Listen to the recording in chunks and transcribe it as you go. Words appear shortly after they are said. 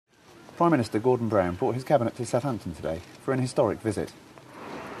Prime Minister Gordon Brown brought his cabinet to Southampton today for an historic visit.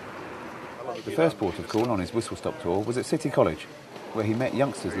 The first port of call on his whistle-stop tour was at City College, where he met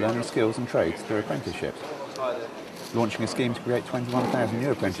youngsters learning skills and trades through apprenticeships. Launching a scheme to create 21,000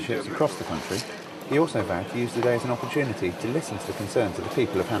 new apprenticeships across the country, he also vowed to use the day as an opportunity to listen to the concerns of the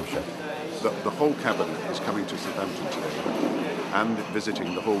people of Hampshire. The whole cabinet is coming to Southampton today and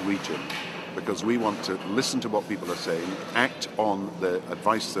visiting the whole region, because we want to listen to what people are saying, act on the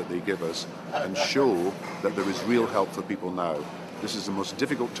advice that they give us, and show that there is real help for people now. This is the most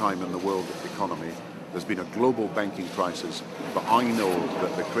difficult time in the world economy. There's been a global banking crisis, but I know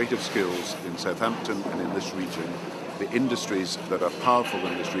that the creative skills in Southampton and in this region, the industries that are powerful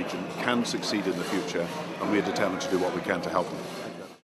in this region, can succeed in the future, and we are determined to do what we can to help them.